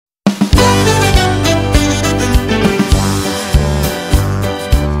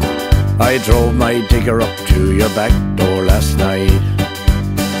I drove my digger up to your back door last night.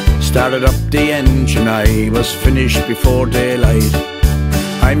 Started up the engine, I was finished before daylight.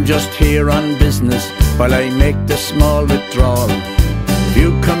 I'm just here on business while I make the small withdrawal. If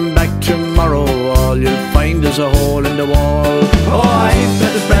you come back tomorrow, all you'll find is a hole in the wall. Oh, I've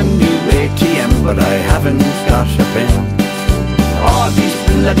got a brand new ATM, but I haven't got a pin. All these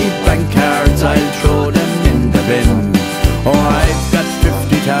bloody bank cards, I'll throw them in the bin. Oh, I've got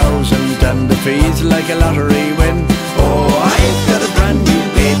 50,000 and the fee's like a lottery win. Oh, I've got a brand new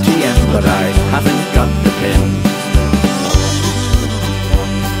ATM, but I haven't got the pin.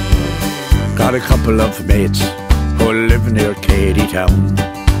 Got a couple of mates who live near Cady Town.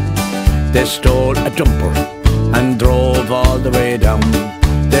 They stole a dumper and drove all the way down.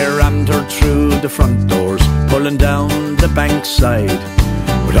 They rammed her through the front doors, pulling down the bank side.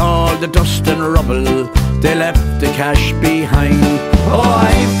 With all the dust and rubble, they left the cash behind. Oh,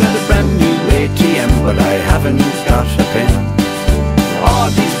 I've got a brand new ATM, but I haven't got a pin. All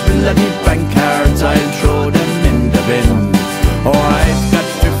these bloody bank cards, I'll throw them in the bin. Oh, I've got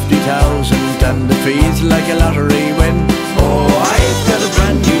 50,000 and the fee's like a lottery win. Oh, I've got a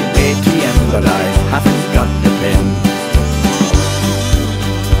brand new ATM, but I haven't got the pin.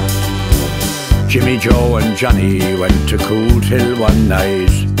 Jimmy, Joe and Johnny went to Cool Hill one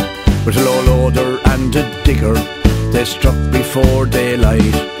night. With a low loader and a digger, they struck before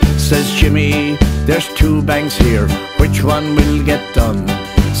daylight. Says Jimmy, there's two banks here, which one will get done?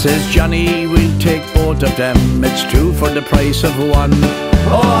 Says Johnny, we'll take both of them, it's two for the price of one.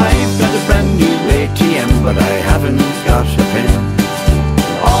 Oh, I've got a brand new ATM, but I haven't got a pin.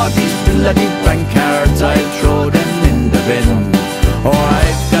 All these bloody bank cards, I'll throw them in the bin. Oh,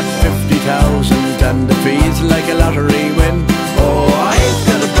 I've got 50,000 and the fee's like a lottery win. Oh, I've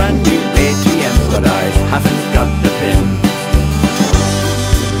got a brand new ATM, but I haven't got the pin.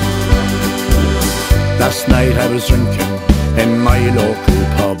 Last night I was drinking in my local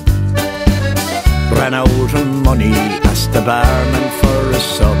pub. Ran out of money, asked the barman for a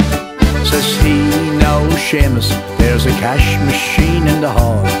sub. Says he, now Seamus, there's a cash machine in the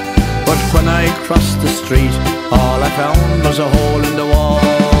hall. But when I crossed the street, all I found was a hole in the wall.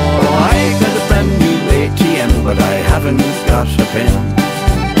 Oh, I got a brand new ATM, but I haven't got a pin.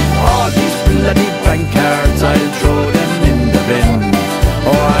 All these bloody bank cards, I'll throw them in the bin.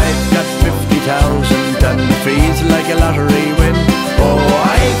 Oh, I've got 50,000 and the fee's like a lottery win.